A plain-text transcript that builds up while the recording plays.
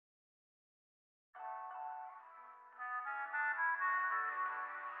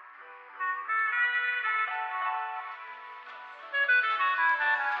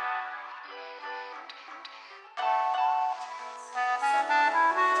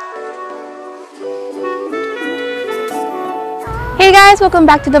guys, welcome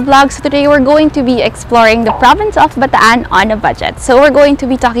back to the vlog. So today we're going to be exploring the province of Bataan on a budget. So we're going to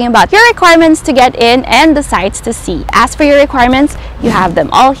be talking about your requirements to get in and the sights to see. As for your requirements, you have them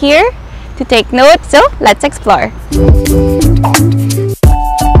all here to take note. So let's explore.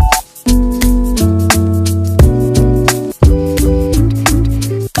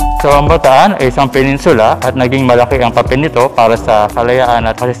 So ang Bataan ay isang peninsula at naging malaki ang papel nito para sa kalayaan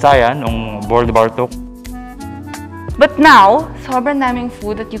at kasaysayan ng World War II. But now, sobrang daming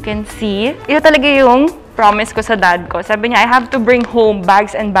food that you can see. Ito talaga yung promise ko sa dad ko. Sabi niya, I have to bring home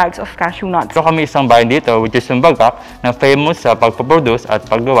bags and bags of cashew nuts. So kami isang bayan dito, which is yung Bagak, na famous sa pagpaproduce at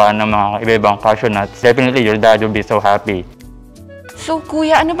paggawa ng mga iba-ibang cashew nuts. Definitely, your dad will be so happy. So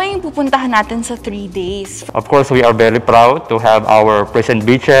kuya, ano ba yung pupuntahan natin sa 3 days? Of course, we are very proud to have our present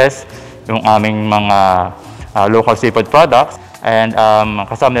beaches, yung aming mga local seafood products. And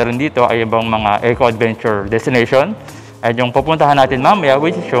kasama rin dito ay ibang mga eco-adventure destination. At yung pupuntahan natin mamaya,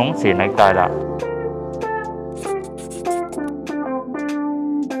 which is yung scenic Tala.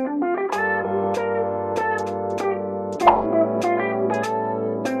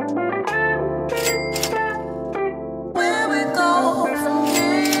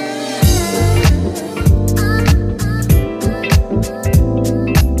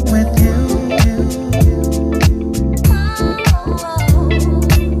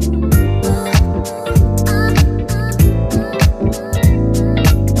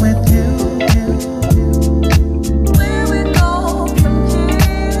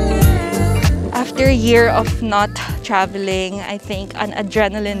 Year of not traveling, I think an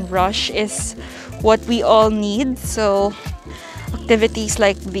adrenaline rush is what we all need. So activities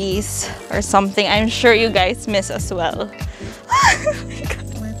like these are something I'm sure you guys miss as well.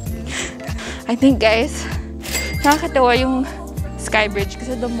 I think guys, nakakatawa yung sky bridge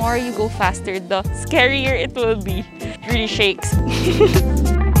kasi the more you go faster, the scarier it will be. It really shakes.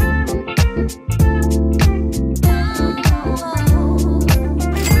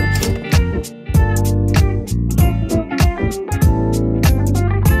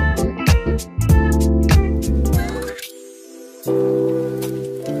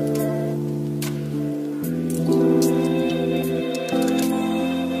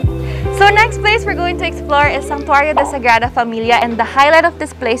 So next place we're going to explore is Santuario de Sagrada Familia, and the highlight of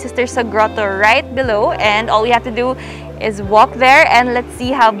this place is there's a grotto right below, and all we have to do is walk there and let's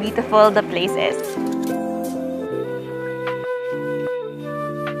see how beautiful the place is.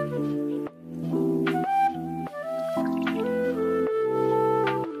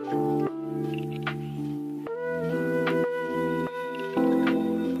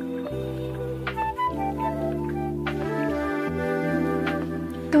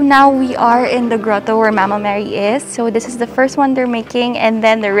 So now we are in the grotto where Mama Mary is. So this is the first one they're making, and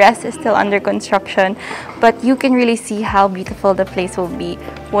then the rest is still under construction. But you can really see how beautiful the place will be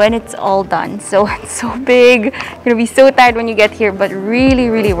when it's all done. So it's so big. You're gonna be so tired when you get here, but really,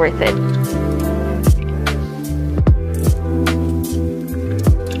 really worth it.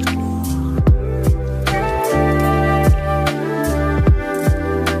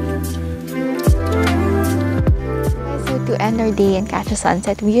 End our day and catch a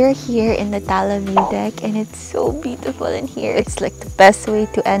sunset. We are here in the Tala View Deck and it's so beautiful in here. It's like the best way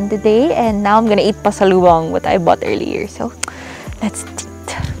to end the day, and now I'm gonna eat pasalubong, what I bought earlier. So let's eat.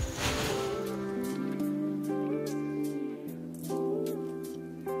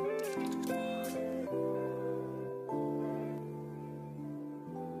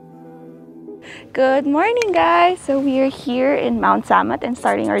 Good morning guys! So we are here in Mount Samat and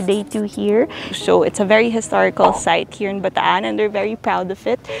starting our day 2 here. So it's a very historical site here in Bataan and they're very proud of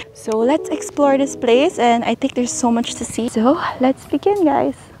it. So let's explore this place, and I think there's so much to see. So let's begin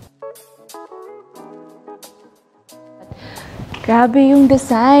guys! Grabe yung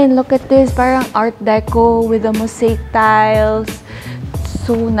design! Look at this! Parang art deco with the mosaic tiles.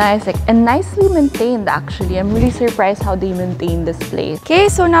 So nice, and nicely maintained actually. I'm really surprised how they maintain this place. Okay,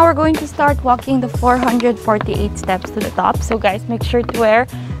 so now we're going to start walking the 448 steps to the top. So guys, make sure to wear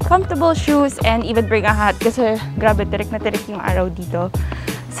comfortable shoes and even bring a hat kasi grabe, tirik na tirik yung araw dito.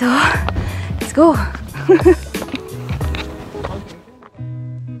 So, let's go!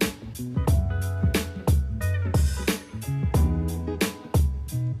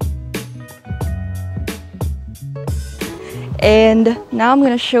 And now I'm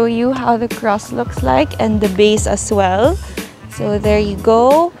going to show you how the cross looks like and the base as well. So there you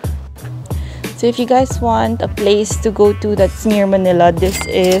go. So if you guys want a place to go to that's near Manila, this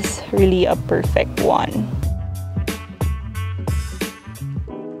is really a perfect one.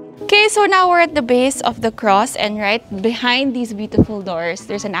 Okay, so now we're at the base of the cross, and right behind these beautiful doors,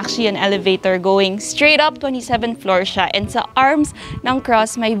 there's actually an elevator going straight up 27th floor siya, and sa arms ng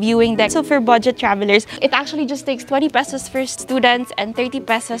cross may viewing deck. So for budget travelers, it actually just takes 20 pesos for students and 30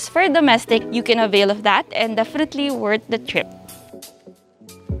 pesos for domestic. You can avail of that and definitely worth the trip.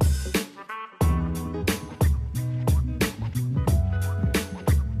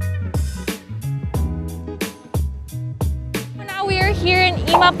 Here in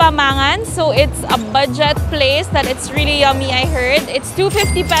Ima Pamangan, so it's a budget place that it's really yummy. I heard it's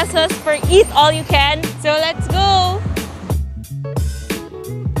 250 pesos for eat all you can, so let's go.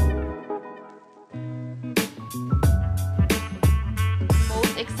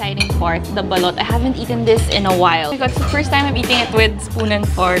 Most exciting part, the balot. I haven't eaten this in a while because it's the first time I'm eating it with spoon and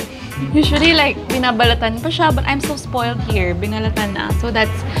fork. Usually like binabalatan pa siya, but I'm so spoiled here. Binalatan na. So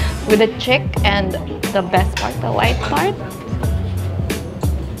that's with the chick and the best part, the white part.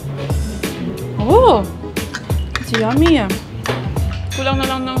 Oh, it's yummy. Kulang na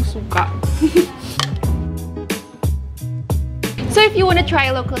lang ng suka. So if you want to try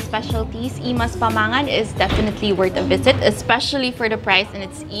local specialties, Ima's Pamangan is definitely worth a visit, especially for the price, and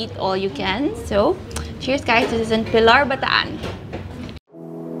it's eat all you can. So cheers guys, this is in Pilar, Bataan.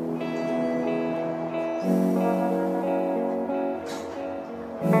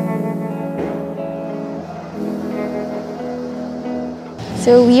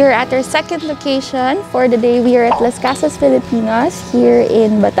 So we are at our second location for the day. We are at Las Casas Filipinas here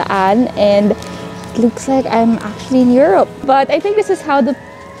in Bataan, and it looks like I'm actually in Europe. But I think this is how the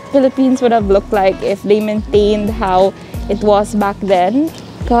Philippines would have looked like if they maintained how it was back then.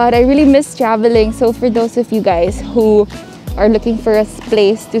 God, I really miss traveling. So for those of you guys who are looking for a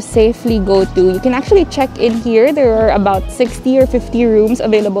place to safely go to, you can actually check in here. There are about 60 or 50 rooms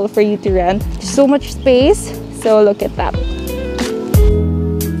available for you to rent. So much space, so look at that.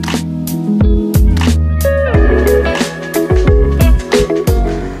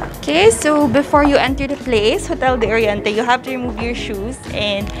 Okay, so before you enter the place, Hotel de Oriente, you have to remove your shoes,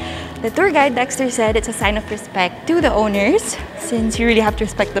 and the tour guide Dexter said it's a sign of respect to the owners since you really have to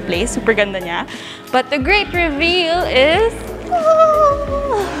respect the place. Super ganda niya. But the great reveal is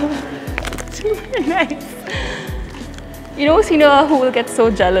super nice. You know who will get so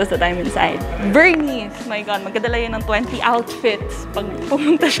jealous that I'm inside? Bernice! My God, magdadala yan ng 20 outfits pag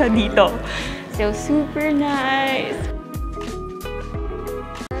pumunta siya dito. So super nice.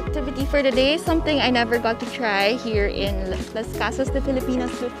 Activity for the day, something I never got to try here in Las Casas de Filipinas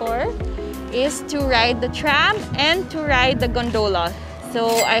before, is to ride the tram and to ride the gondola.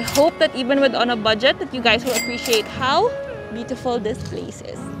 So I hope that even with on a budget that you guys will appreciate how beautiful this place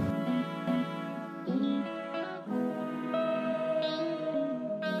is.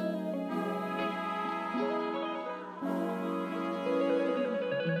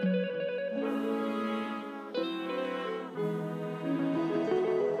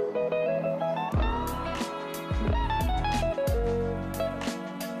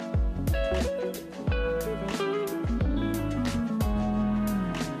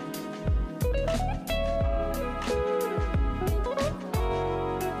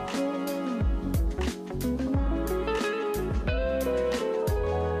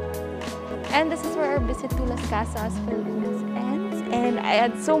 And this is where our visit to Las Casas Filipinas ends. And I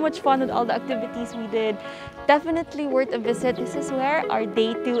had so much fun with all the activities we did. Definitely worth a visit. This is where our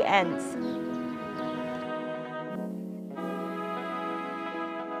day 2 ends.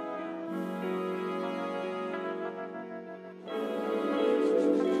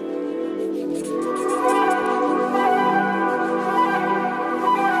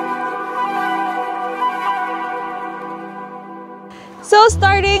 So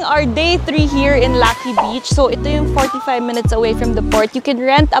starting our day 3 here in Lucky Beach. So ito yung 45 minutes away from the port. You can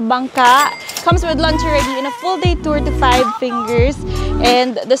rent a bangka. Comes with lunch already and a full day tour to 5 Fingers.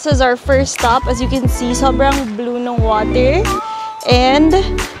 And this is our first stop. As you can see, sobrang blue ng water. And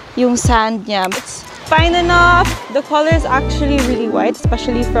yung sand niya. It's fine enough. The color is actually really white,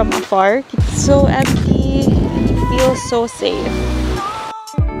 especially from afar. It's so empty. You feel so safe.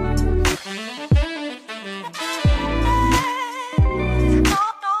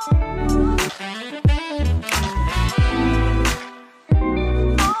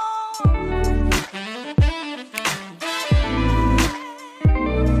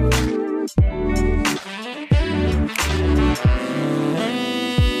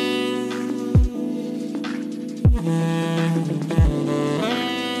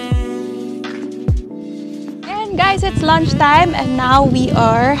 Guys, it's lunchtime and now we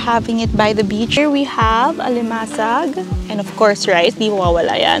are having it by the beach. Here we have alimasag and of course rice, di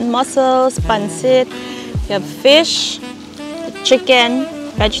mawawala yan. Mussels, pansit, we have fish, chicken,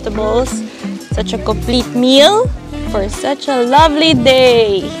 vegetables. Such a complete meal for such a lovely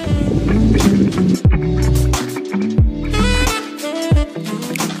day.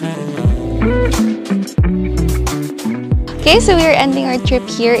 Okay, so we are ending our trip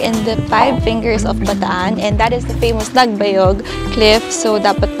here in the Five Fingers of Bataan, and that is the famous Nagbayog cliff. So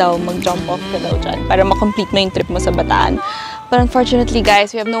dapat daw mag-jump off ka daw dyan para makomplete mo yung trip mo sa Bataan. But unfortunately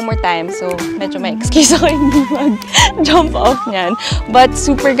guys, we have no more time, so medyo may excuse ako hindi mag-jump off niyan. But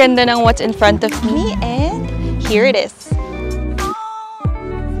super ganda ng what's in front of me, and here it is.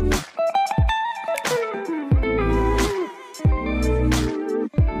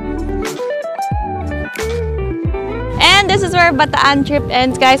 This is where Bataan trip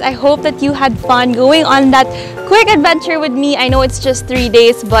ends, guys. I hope that you had fun going on that quick adventure with me. I know it's just 3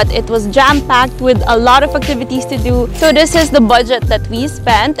 days, but it was jam-packed with a lot of activities to do. So this is the budget that we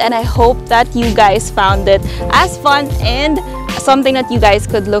spent, and I hope that you guys found it as fun and something that you guys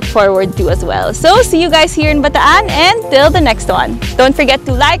could look forward to as well. So see you guys here in Bataan, and till the next one. Don't forget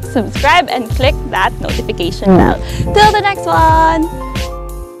to like, subscribe, and click that notification bell. Till the next one!